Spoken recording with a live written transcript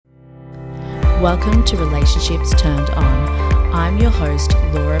Welcome to Relationships Turned On. I'm your host,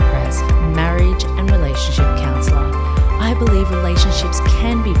 Laura Press, marriage and relationship counsellor. I believe relationships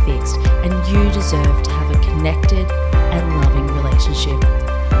can be fixed and you deserve to have a connected and loving relationship.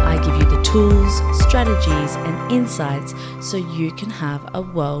 I give you the tools, strategies, and insights so you can have a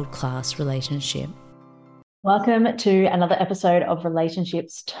world-class relationship. Welcome to another episode of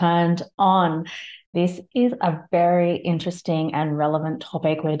Relationships Turned On. This is a very interesting and relevant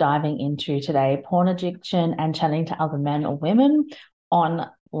topic we're diving into today: porn addiction and chatting to other men or women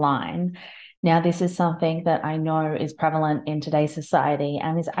online. Now, this is something that I know is prevalent in today's society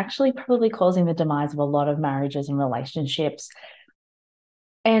and is actually probably causing the demise of a lot of marriages and relationships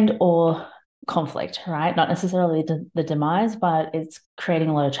and or conflict, right? Not necessarily the demise, but it's creating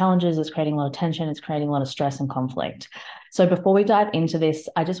a lot of challenges, it's creating a lot of tension, it's creating a lot of stress and conflict. So before we dive into this,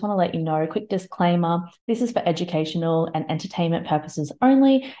 I just want to let you know, a quick disclaimer: this is for educational and entertainment purposes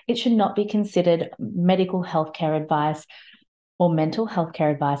only. It should not be considered medical healthcare advice or mental health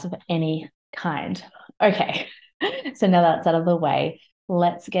care advice of any kind. Okay, so now that's out of the way,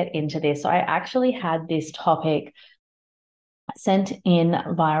 let's get into this. So I actually had this topic sent in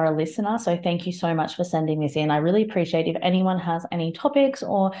via a listener, so thank you so much for sending this in. I really appreciate if anyone has any topics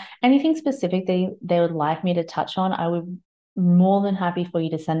or anything specific they would like me to touch on. I would more than happy for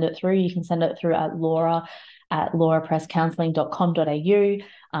you to send it through. You can send it through at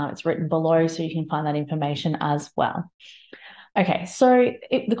laurapresscounselling.com.au. It's written below, so you can find that information as well. Okay, so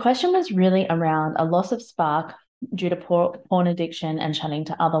the question was really around a loss of spark due to porn addiction and chatting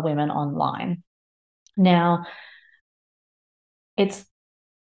to other women online. Now, it's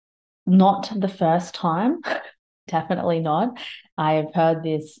not the first time, definitely not. I have heard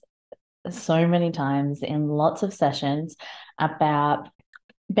this so many times in lots of sessions about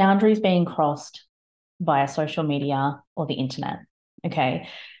boundaries being crossed via social media or the internet. Okay,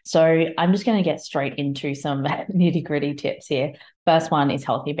 so I'm just going to get straight into some nitty-gritty tips here. First one is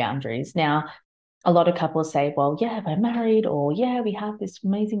healthy boundaries. Now, a lot of couples say, well, yeah, we're married, or yeah, we have this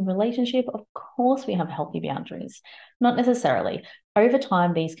amazing relationship. Of course, we have healthy boundaries. Not necessarily. Over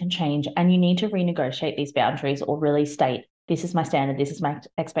time, these can change, and you need to renegotiate these boundaries or really state, this is my standard, this is my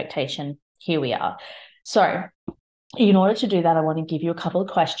expectation, here we are. So in order to do that, I want to give you a couple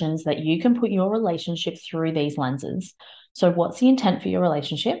of questions that you can put your relationship through these lenses. So what's the intent for your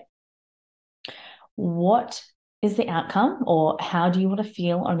relationship? What is the outcome, or how do you want to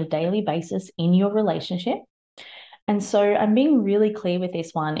feel on a daily basis in your relationship? And so I'm being really clear with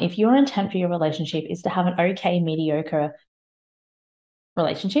this one. If your intent for your relationship is to have an okay, mediocre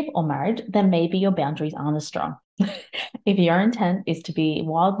relationship or marriage, then maybe your boundaries aren't as strong. If your intent is to be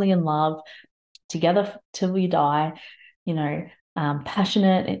wildly in love, together till we die,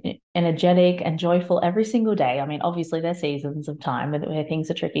 passionate, energetic, and joyful every single day. I mean, obviously there's seasons of time where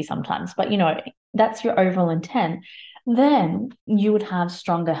things are tricky sometimes, but that's your overall intent. Then you would have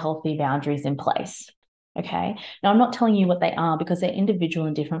stronger, healthy boundaries in place. Okay. Now, I'm not telling you what they are because they're individual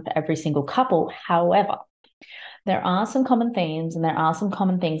and different for every single couple. However, there are some common themes and there are some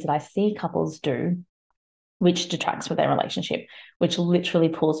common things that I see couples do which detracts from their relationship, which literally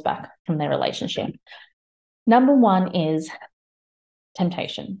pulls back from their relationship. Number one is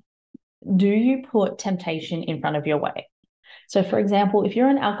temptation. Do you put temptation in front of your way? So, for example, if you're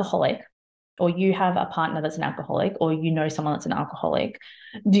an alcoholic, or you have a partner that's an alcoholic, or you know someone that's an alcoholic,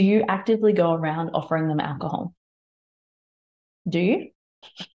 do you actively go around offering them alcohol? Do you?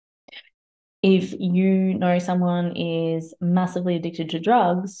 If you know someone is massively addicted to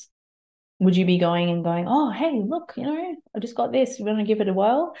drugs, would you be going, oh, hey, look, I just got this. You want to give it a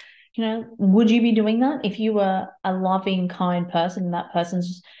whirl? Would you be doing that if you were a loving, kind person in that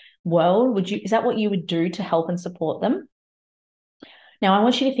person's world? Is that what you would do to help and support them? Now, I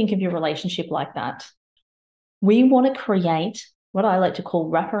want you to think of your relationship like that. We want to create what I like to call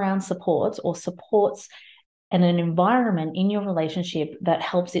wraparound supports, or supports and an environment in your relationship that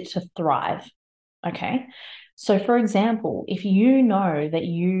helps it to thrive. Okay. So, for example, if you know that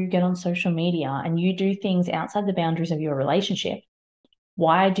you get on social media and you do things outside the boundaries of your relationship,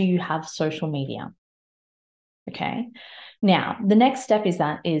 why do you have social media? Okay. Now, the next step is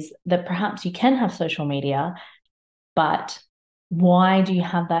that perhaps you can have social media, but why do you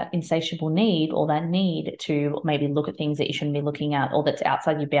have that insatiable need, or that need to maybe look at things that you shouldn't be looking at, or that's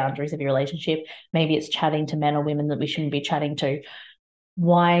outside your boundaries of your relationship? Maybe it's chatting to men or women that we shouldn't be chatting to.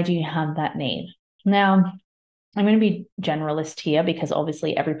 Why do you have that need? Now, I'm going to be generalist here because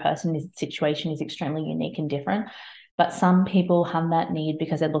obviously every person's situation is extremely unique and different, but some people have that need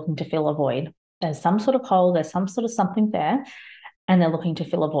because they're looking to fill a void. There's some sort of hole, there's some sort of something there, and they're looking to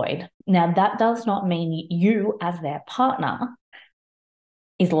fill a void. Now, that does not mean you as their partner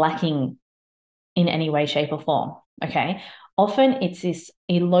is lacking in any way, shape, or form. Okay. Often it's this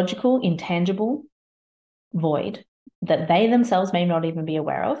illogical, intangible void that they themselves may not even be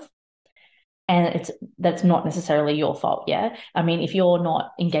aware of. And that's not necessarily your fault. Yeah. I mean, if you're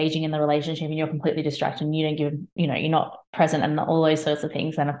not engaging in the relationship and you're completely distracted and you don't give, you're not present and all those sorts of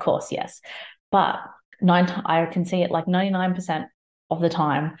things, then of course, yes. But I can see it like 99% of the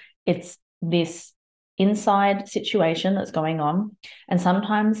time, it's this inside situation that's going on. And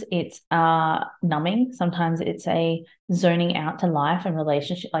sometimes it's numbing. Sometimes it's a zoning out to life and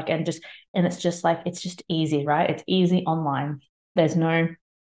relationship, and it's just easy, right? It's easy online. There's no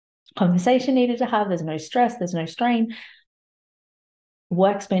conversation needed to have. There's no stress. There's no strain.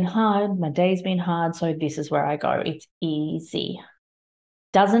 Work's been hard. My day's been hard. So this is where I go. It's easy.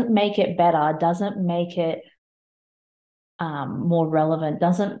 Doesn't make it better. Doesn't make it more relevant.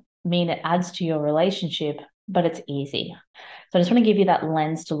 Doesn't mean it adds to your relationship, but it's easy. So I just want to give you that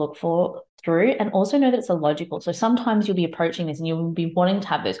lens to look through, and also know that it's illogical. So sometimes you'll be approaching this and you'll be wanting to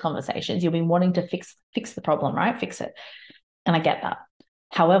have those conversations. You'll be wanting to fix the problem, right? Fix it. And I get that.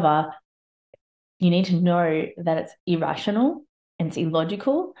 However, you need to know that it's irrational and it's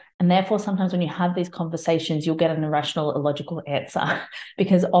illogical. And therefore, sometimes when you have these conversations, you'll get an irrational, illogical answer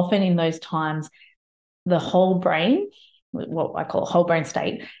because often in those times, the whole brain, what I call a whole brain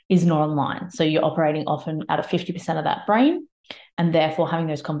state, is not online. So you're operating often at a 50% of that brain. And therefore, having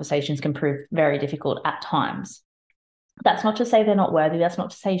those conversations can prove very difficult at times. That's not to say they're not worthy. That's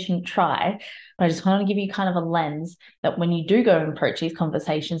not to say you shouldn't try. But I just want to give you kind of a lens that when you do go and approach these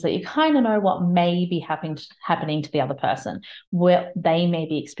conversations, that you kind of know what may be happening to the other person, what they may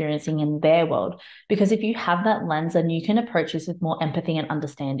be experiencing in their world. Because if you have that lens, then you can approach this with more empathy and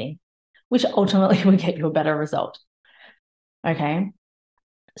understanding, which ultimately will get you a better result. Okay.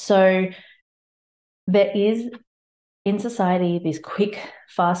 So there is in society this quick,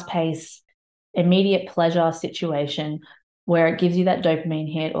 fast-paced, immediate pleasure situation where it gives you that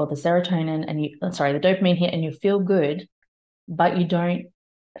dopamine hit or the serotonin the dopamine hit, and you feel good, but you don't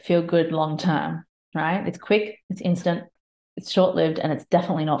feel good long term, right? It's quick, it's instant, it's short-lived, and it's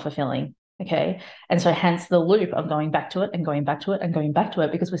definitely not fulfilling. Okay. And so hence the loop of going back to it and going back to it and going back to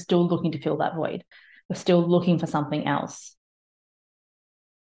it, because we're still looking to fill that void. We're still looking for something else.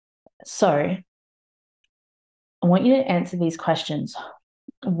 So I want you to answer these questions.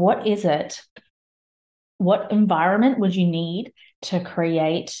 What is it? What environment would you need to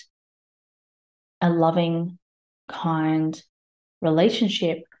create a loving, kind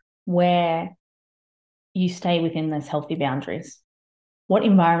relationship where you stay within those healthy boundaries? What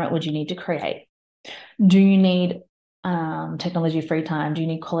environment would you need to create? Do you need technology-free time? Do you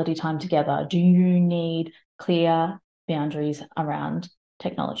need quality time together? Do you need clear boundaries around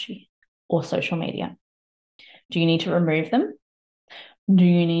technology or social media? Do you need to remove them? Do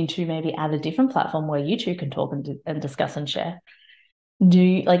you need to maybe add a different platform where you two can talk and discuss and share?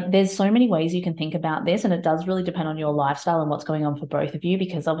 There's so many ways you can think about this, and it does really depend on your lifestyle and what's going on for both of you,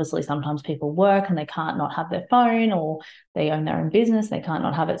 because obviously sometimes people work and they can't not have their phone, or they own their own business, they can't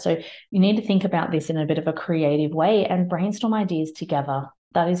not have it. So you need to think about this in a bit of a creative way and brainstorm ideas together.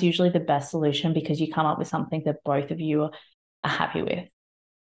 That is usually the best solution, because you come up with something that both of you are happy with.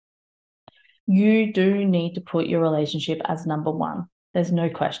 You do need to put your relationship as number one. There's no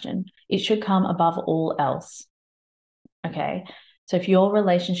question. It should come above all else. Okay. So if your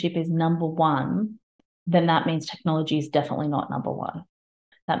relationship is number one, then that means technology is definitely not number one.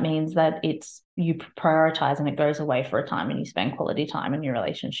 That means that you prioritize and it goes away for a time and you spend quality time in your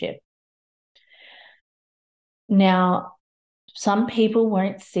relationship. Now, some people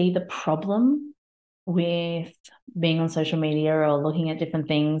won't see the problem with being on social media or looking at different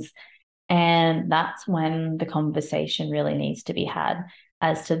things. And that's when the conversation really needs to be had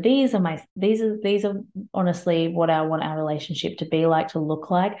as to these are honestly what I want our relationship to be like, to look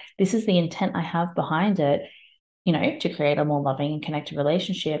like. This is the intent I have behind it, to create a more loving and connected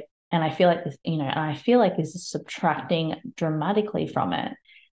relationship. And I feel like this is subtracting dramatically from it.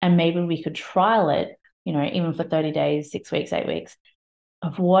 And maybe we could trial it, even for 30 days, 6 weeks, 8 weeks,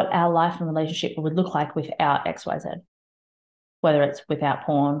 of what our life and relationship would look like without XYZ. Whether it's without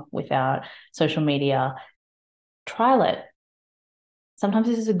porn, without social media, trial it. Sometimes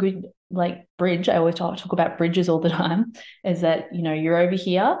this is a good bridge. I always talk about bridges all the time, is that, you're over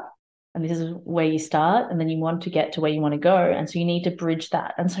here and this is where you start, and then you want to get to where you want to go. And so you need to bridge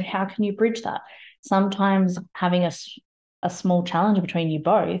that. And so how can you bridge that? Sometimes having a small challenge between you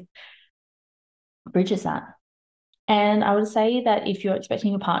both bridges that. And I would say that if you're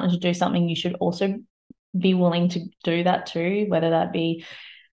expecting your partner to do something, you should also be willing to do that too, whether that be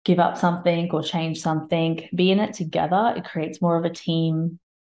give up something or change something. Be in it together. It creates more of a team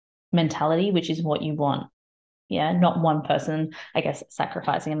mentality, which is what you want. Yeah, not one person, I guess,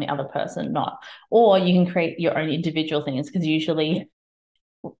 sacrificing and the other person not. Or you can create your own individual things, because usually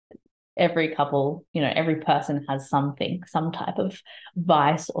every couple, every person has something, some type of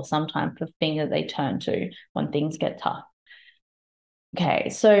vice or some type of thing that they turn to when things get tough. Okay,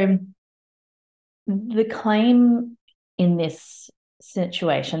 so the claim in this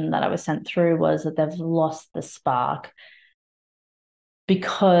situation that I was sent through was that they've lost the spark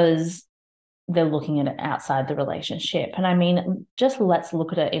because they're looking at it outside the relationship. And I mean, just let's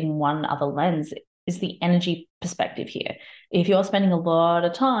look at it in one other lens, is the energy perspective here. If you're spending a lot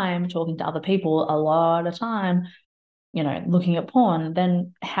of time talking to other people, a lot of time, looking at porn,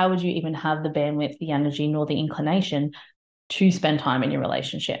 then how would you even have the bandwidth, the energy, nor the inclination to spend time in your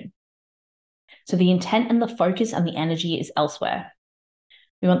relationship? So the intent and the focus and the energy is elsewhere.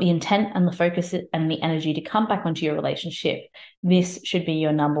 We want the intent and the focus and the energy to come back onto your relationship. This should be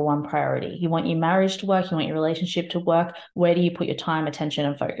your number one priority. You want your marriage to work. You want your relationship to work. Where do you put your time, attention,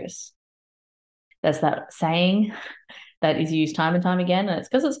 and focus? There's that saying that is used time and time again, and it's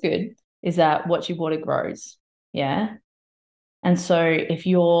because it's good, is that what you water grows. Yeah. And so if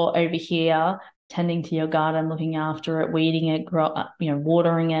you're over here tending to your garden, looking after it, weeding it,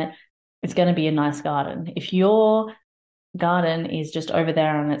 watering it, it's going to be a nice garden. If your garden is just over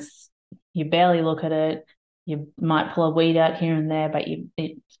there and you barely look at it, you might pull a weed out here and there, but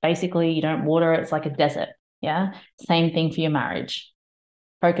it's basically you don't water it. It's like a desert. Yeah. Same thing for your marriage.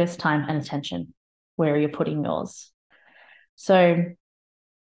 Focus, time, and attention. Where are you putting yours? So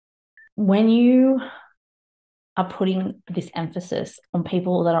when you are putting this emphasis on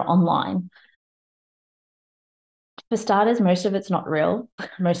people that are online, for starters, most of it's not real.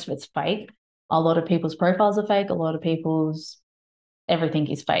 Most of it's fake. A lot of people's profiles are fake. A lot of people's everything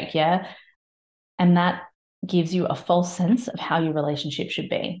is fake. Yeah. And that gives you a false sense of how your relationship should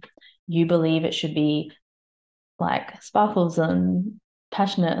be. You believe it should be like sparkles and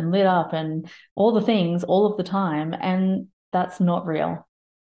passionate and lit up and all the things all of the time. And that's not real.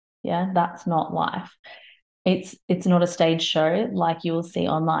 Yeah. That's not life. It's not a stage show like you will see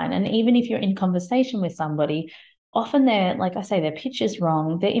online. And even if you're in conversation with somebody, often like I say, their picture's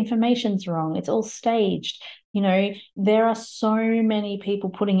wrong, their information's wrong, it's all staged. There are so many people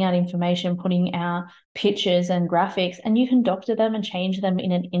putting out information, putting out pictures and graphics, and you can doctor them and change them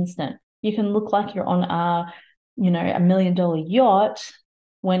in an instant. You can look like you're on $1 million yacht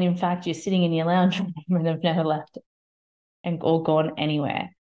when in fact you're sitting in your lounge room and have never left or gone anywhere.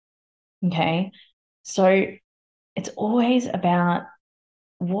 Okay. So it's always about,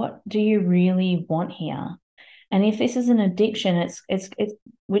 what do you really want here? And if this is an addiction, it's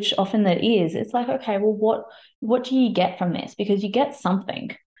which often that is, it's like, okay, well, what do you get from this? Because you get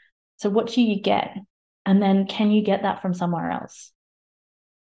something. So what do you get? And then can you get that from somewhere else?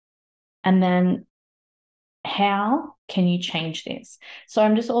 And then how can you change this? So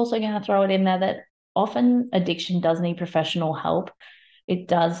I'm just also going to throw it in there that often addiction does need professional help. It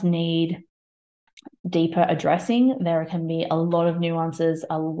does need deeper addressing. There can be a lot of nuances,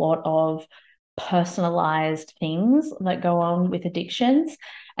 a lot of personalized things that go on with addictions.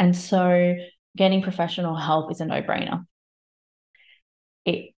 And so getting professional help is a no-brainer.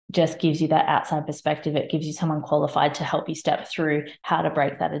 It just gives you that outside perspective. It gives you someone qualified to help you step through how to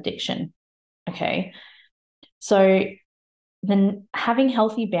break that addiction. Okay. So then having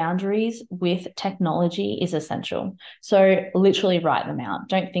healthy boundaries with technology is essential. So literally write them out.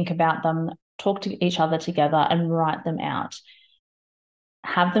 Don't think about them. Talk to each other together and write them out.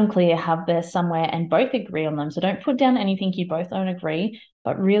 Have them clear, have there somewhere, and both agree on them. So don't put down anything you both don't agree,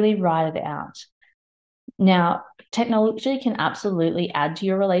 but really write it out. Now, technology can absolutely add to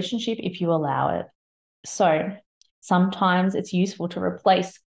your relationship if you allow it. So sometimes it's useful to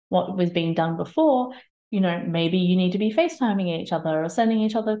replace what was being done before. Maybe you need to be FaceTiming each other or sending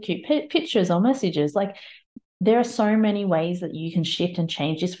each other cute pictures or messages. Like, there are so many ways that you can shift and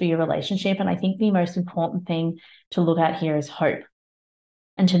change this for your relationship. And I think the most important thing to look at here is hope,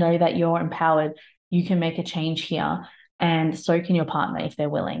 and to know that you're empowered. You can make a change here, and so can your partner if they're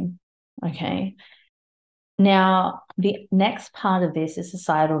willing. Okay. Now, the next part of this is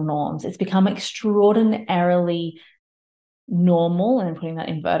societal norms. It's become extraordinarily normal, and I'm putting that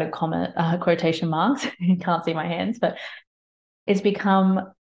inverted comma quotation marks. You can't see my hands, but it's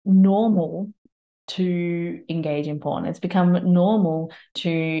become normal to engage in porn. It's become normal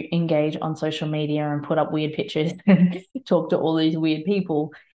to engage on social media and put up weird pictures and talk to all these weird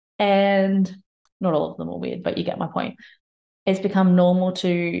people. And not all of them are weird, but you get my point. It's become normal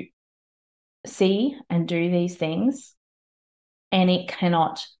to see and do these things, and it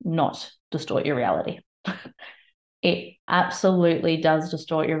cannot not distort your reality. It absolutely does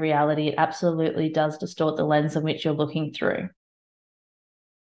distort your reality. It absolutely does distort the lens in which you're looking through.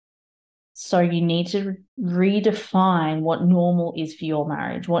 So you need to redefine what normal is for your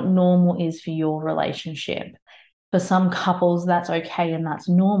marriage, what normal is for your relationship. For some couples, that's okay and that's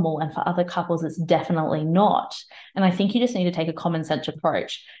normal. And for other couples, it's definitely not. And I think you just need to take a common sense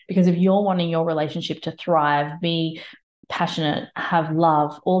approach, because if you're wanting your relationship to thrive, be passionate, have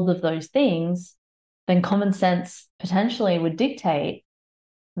love, all of those things, then common sense potentially would dictate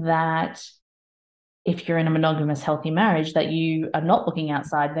that if you're in a monogamous, healthy marriage, that you are not looking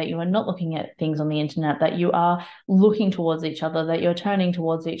outside, that you are not looking at things on the internet, that you are looking towards each other, that you're turning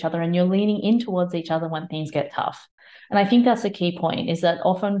towards each other, and you're leaning in towards each other when things get tough. And I think that's the key point, is that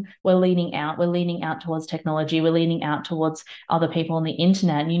often we're leaning out towards technology, we're leaning out towards other people on the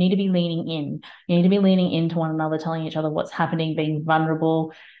internet. And you need to be leaning in. You need to be leaning into one another, telling each other what's happening, being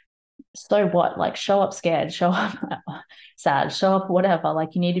vulnerable. So what? Like, show up scared, show up sad, show up whatever.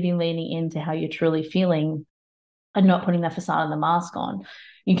 Like, you need to be leaning into how you're truly feeling and not putting that facade and the mask on.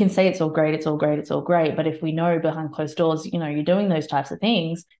 You can say it's all great, it's all great, it's all great. But if we know behind closed doors, you're doing those types of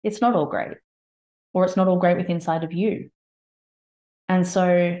things, it's not all great, or it's not all great with inside of you. And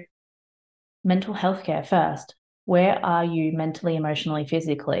so mental health care first. Where are you mentally, emotionally,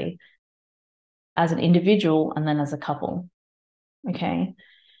 physically, as an individual and then as a couple? Okay.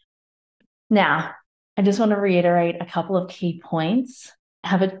 Now, I just want to reiterate a couple of key points.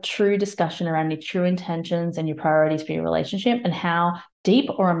 Have a true discussion around your true intentions and your priorities for your relationship, and how deep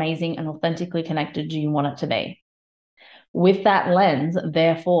or amazing and authentically connected do you want it to be. With that lens,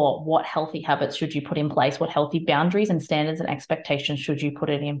 therefore, what healthy habits should you put in place? What healthy boundaries and standards and expectations should you put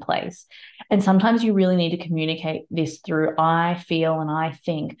it in place? And sometimes you really need to communicate this through I feel and I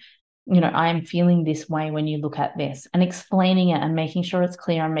think. I am feeling this way when you look at this, and explaining it and making sure it's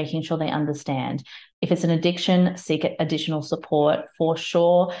clear and making sure they understand. If it's an addiction, seek additional support for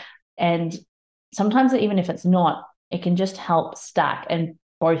sure. And sometimes even if it's not, it can just help stack, and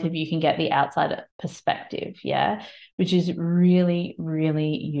both of you can get the outside perspective, which is really,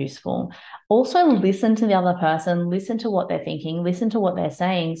 really useful. Also, listen to the other person, listen to what they're thinking, listen to what they're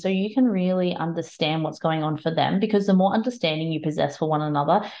saying, so you can really understand what's going on for them, because the more understanding you possess for one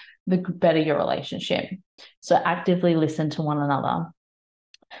another, the better your relationship. So actively listen to one another.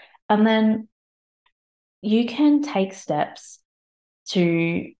 And then you can take steps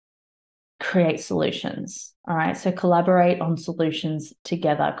to create solutions. All right. So collaborate on solutions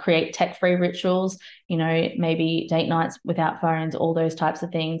together, create tech-free rituals, maybe date nights without phones, all those types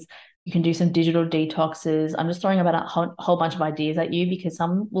of things. You can do some digital detoxes. I'm just throwing about a whole bunch of ideas at you, because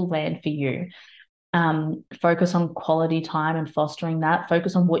some will land for you. Focus on quality time and fostering that.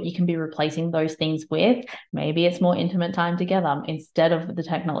 Focus on what you can be replacing those things with. Maybe it's more intimate time together instead of the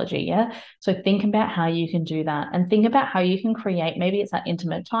technology. So think about how you can do that, and think about how you can create, maybe it's that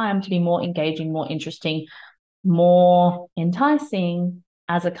intimate time to be more engaging, more interesting, more enticing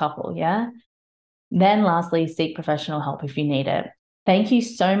as a couple. Then lastly, seek professional help if you need it. Thank you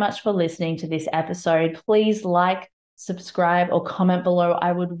so much for listening to this episode. Please like, subscribe, or comment below.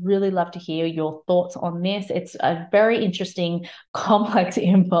 I would really love to hear your thoughts on this. It's a very interesting, complex,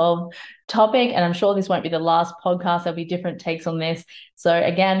 involved topic, and I'm sure this won't be the last podcast. There'll be different takes on this. So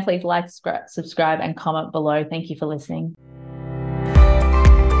again, please like, subscribe, and comment below. Thank you for listening.